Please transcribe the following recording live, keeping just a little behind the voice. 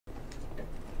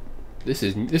This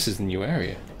is a new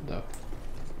area, though.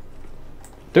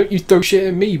 Don't you throw shit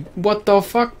at me! What the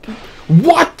fuck?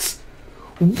 What?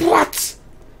 What?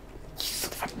 You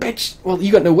son of a bitch! Well,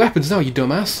 you got no weapons now, you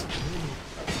dumbass.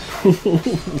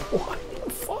 What the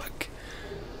fuck?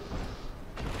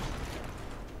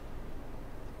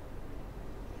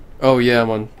 Oh yeah, I'm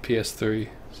on PS3.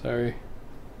 Sorry.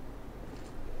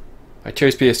 I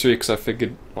chose PS3 because I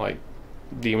figured, like,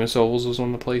 Demon Souls was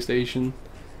on the PlayStation.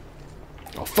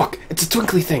 Oh fuck! It's a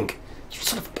twinkly thing! You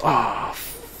son of a... Oh,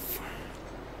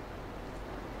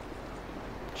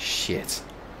 shit.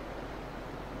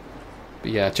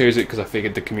 But yeah, I chose it because I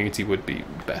figured the community would be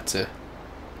better.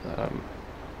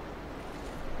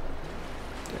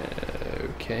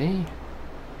 Okay.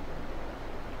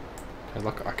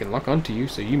 I can lock onto you,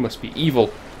 so you must be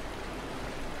evil.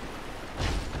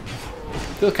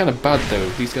 I feel kind of bad though.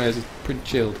 These guys are pretty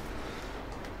chilled.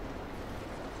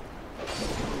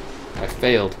 I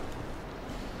failed.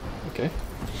 Okay.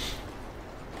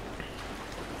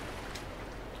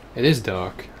 It is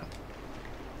dark.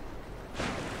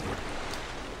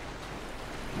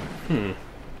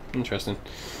 Interesting.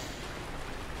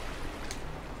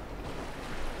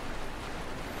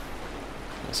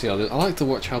 Let's see. I like to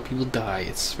watch how people die.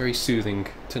 It's very soothing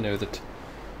to know that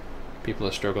people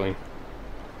are struggling.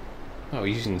 Oh,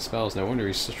 he's using the spells. No wonder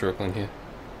he's struggling here.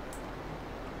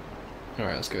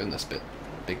 Alright, let's go in this bit.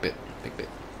 Big bit. Big bit.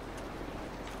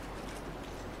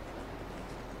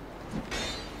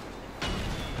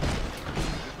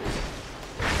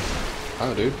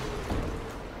 Oh, dude.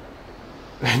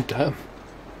 Damn.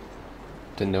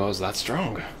 Didn't know I was that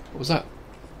strong. What was that?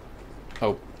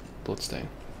 Oh, bloodstain.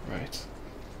 Right.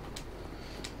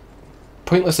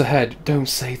 Pointless ahead. Don't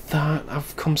say that.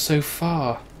 I've come so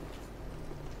far.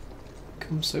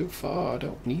 Come so far. I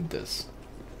don't need this.